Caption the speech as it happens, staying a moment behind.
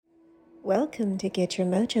Welcome to Get Your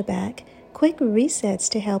Mojo Back, quick resets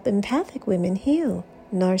to help empathic women heal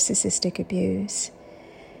narcissistic abuse.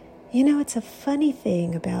 You know, it's a funny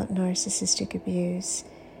thing about narcissistic abuse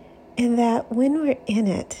in that when we're in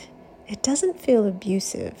it, it doesn't feel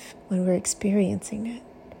abusive when we're experiencing it.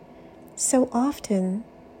 So often,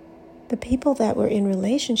 the people that we're in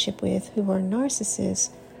relationship with who are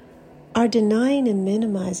narcissists are denying and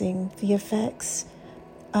minimizing the effects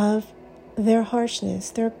of their harshness,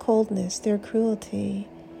 their coldness, their cruelty,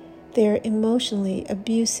 their emotionally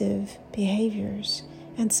abusive behaviors,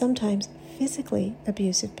 and sometimes physically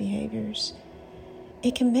abusive behaviors.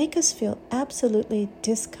 It can make us feel absolutely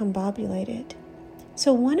discombobulated.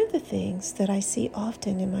 So one of the things that I see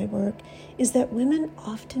often in my work is that women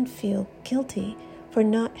often feel guilty for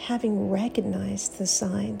not having recognized the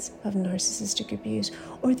signs of narcissistic abuse,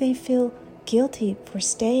 or they feel guilty for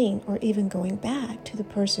staying or even going back to the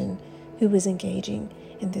person who was engaging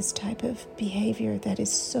in this type of behavior that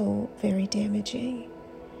is so very damaging.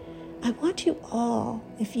 I want you all,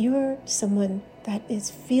 if you're someone that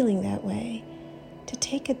is feeling that way, to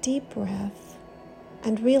take a deep breath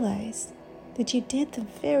and realize that you did the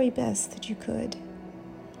very best that you could,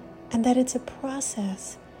 and that it's a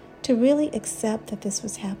process to really accept that this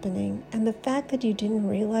was happening, and the fact that you didn't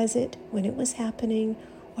realize it when it was happening,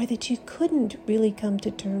 or that you couldn't really come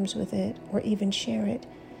to terms with it or even share it,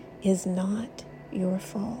 is not your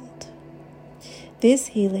fault. This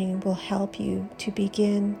healing will help you to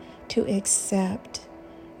begin to accept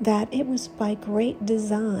that it was by great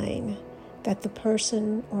design that the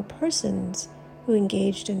person or persons who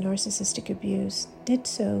engaged in narcissistic abuse did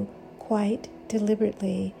so quite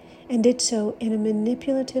deliberately and did so in a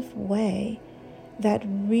manipulative way that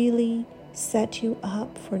really set you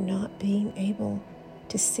up for not being able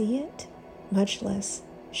to see it, much less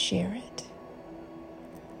share it.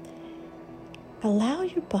 Allow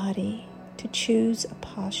your body to choose a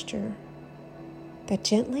posture that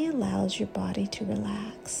gently allows your body to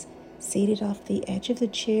relax, seated off the edge of the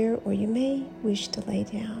chair, or you may wish to lay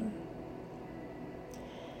down.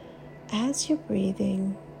 As you're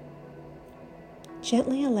breathing,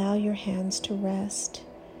 gently allow your hands to rest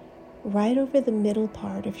right over the middle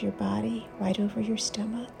part of your body, right over your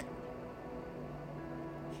stomach.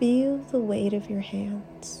 Feel the weight of your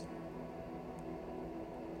hands.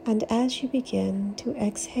 And as you begin to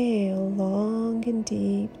exhale long and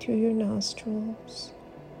deep through your nostrils,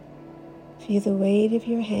 feel the weight of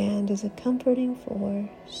your hand as a comforting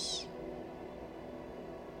force.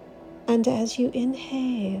 And as you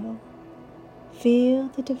inhale, feel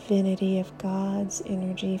the divinity of God's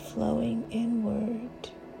energy flowing inward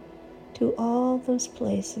to all those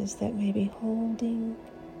places that may be holding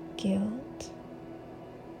guilt.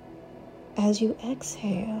 As you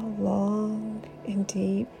exhale long and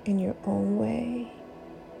deep in your own way,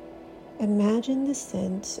 imagine the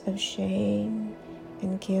sense of shame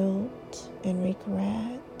and guilt and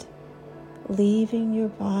regret leaving your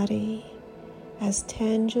body as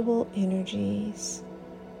tangible energies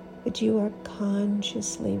that you are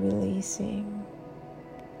consciously releasing.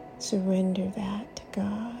 Surrender that to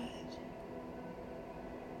God.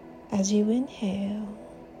 As you inhale,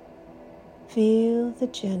 feel the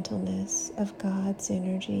gentleness of God's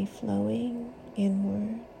energy flowing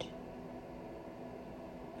inward.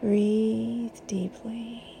 Breathe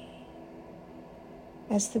deeply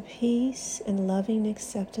as the peace and loving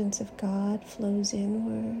acceptance of God flows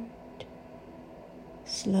inward.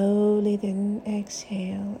 Slowly then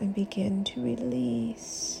exhale and begin to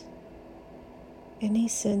release any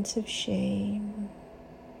sense of shame,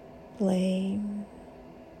 blame.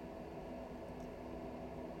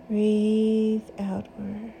 Breathe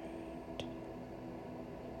outward.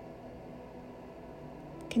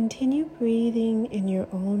 Continue breathing in your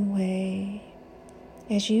own way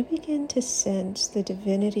as you begin to sense the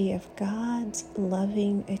divinity of God's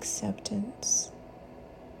loving acceptance.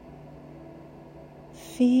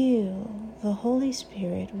 Feel the Holy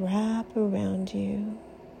Spirit wrap around you.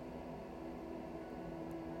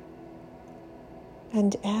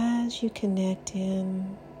 And as you connect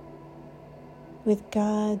in with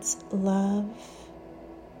God's love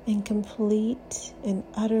and complete and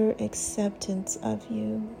utter acceptance of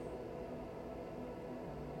you,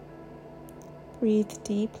 breathe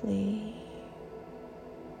deeply,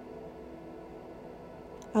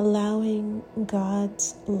 allowing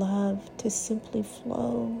God's love to simply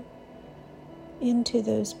flow into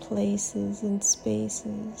those places and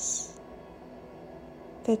spaces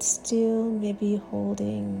that still may be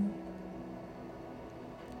holding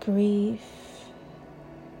grief,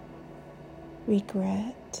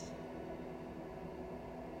 regret,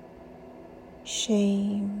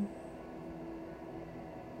 shame,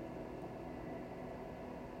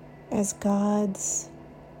 as God's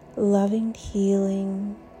loving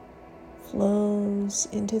healing flows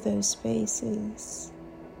into those spaces.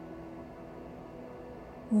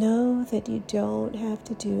 Know that you don't have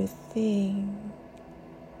to do a thing,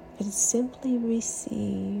 but simply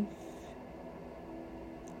receive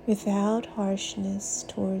without harshness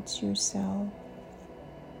towards yourself,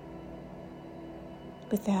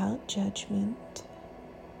 without judgment,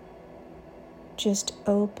 just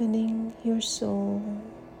opening your soul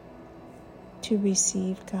to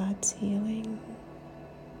receive God's healing.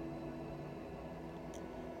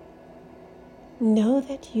 Know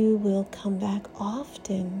that you will come back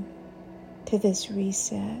often to this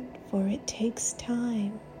reset, for it takes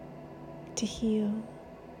time to heal.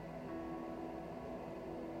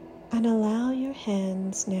 And allow your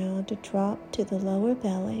hands now to drop to the lower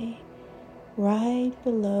belly, right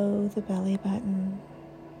below the belly button,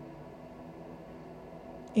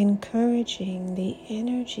 encouraging the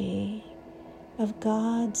energy of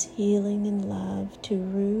God's healing and love to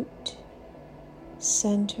root,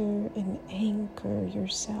 center, and anchor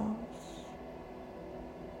yourself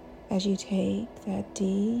as you take that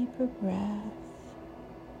deeper breath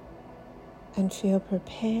and feel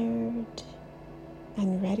prepared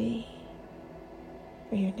and ready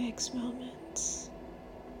for your next moments.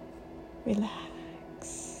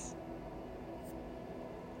 Relax.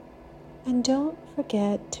 And don't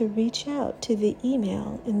forget to reach out to the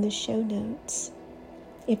email in the show notes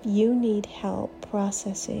if you need help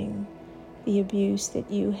processing the abuse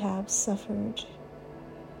that you have suffered.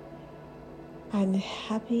 I'm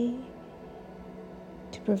happy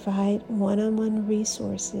to provide one-on-one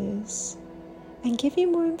resources and give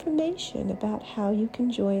you more information about how you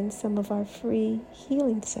can join some of our free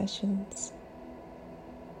healing sessions.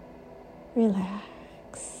 Relax.